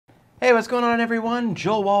Hey, what's going on everyone?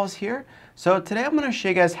 Joel Wallis here. So today I'm going to show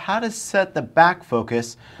you guys how to set the back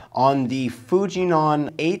focus on the Fujinon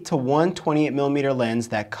 8:1 28mm lens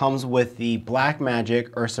that comes with the Blackmagic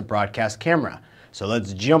URSA Broadcast camera. So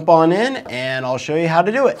let's jump on in and I'll show you how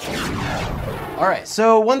to do it. Alright,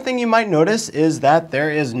 so one thing you might notice is that there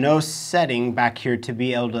is no setting back here to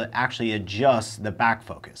be able to actually adjust the back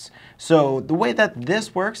focus. So the way that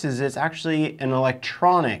this works is it's actually an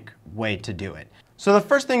electronic way to do it. So the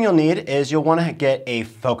first thing you'll need is you'll want to get a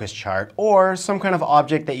focus chart or some kind of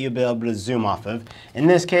object that you'll be able to zoom off of. In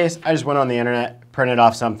this case, I just went on the internet, printed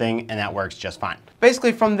off something, and that works just fine.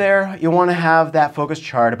 Basically from there, you'll want to have that focus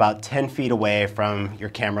chart about 10 feet away from your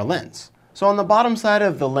camera lens. So on the bottom side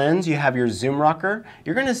of the lens, you have your zoom rocker.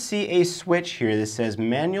 You're going to see a switch here that says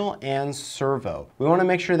manual and servo. We want to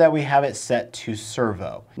make sure that we have it set to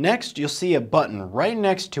servo. Next, you'll see a button right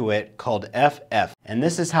next to it called FF. And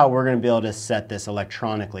this is how we're going to be able to set this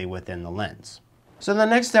electronically within the lens. So the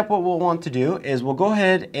next step, what we'll want to do is we'll go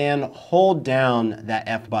ahead and hold down that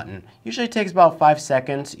F button. Usually it takes about 5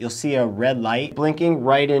 seconds. You'll see a red light blinking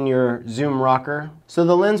right in your zoom rocker. So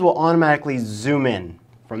the lens will automatically zoom in.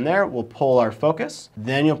 From there, we'll pull our focus.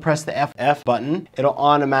 Then you'll press the FF button. It'll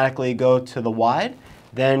automatically go to the wide.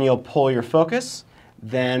 Then you'll pull your focus.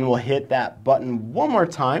 Then we'll hit that button one more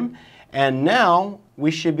time. And now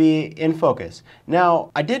we should be in focus. Now,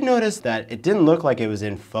 I did notice that it didn't look like it was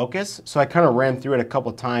in focus, so I kind of ran through it a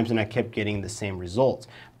couple times and I kept getting the same results.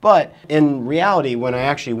 But in reality, when I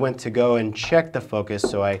actually went to go and check the focus,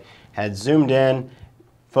 so I had zoomed in,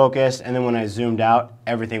 focus, and then when I zoomed out,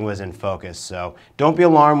 everything was in focus. So don't be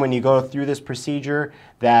alarmed when you go through this procedure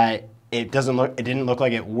that it didn't look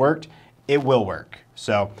like it worked. It will work.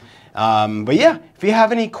 So, but yeah, if you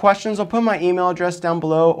have any questions, I'll put my email address down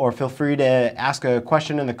below, or feel free to ask a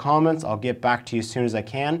question in the comments. I'll get back to you as soon as I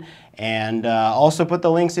can. And also put the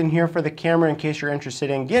links in here for the camera in case you're interested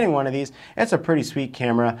in getting one of these. It's a pretty sweet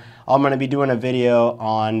camera. I'm going to be doing a video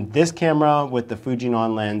on this camera with the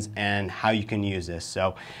Fujinon lens and how you can use this.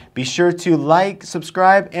 So be sure to like,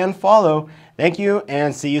 subscribe, and follow. Thank you,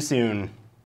 and see you soon.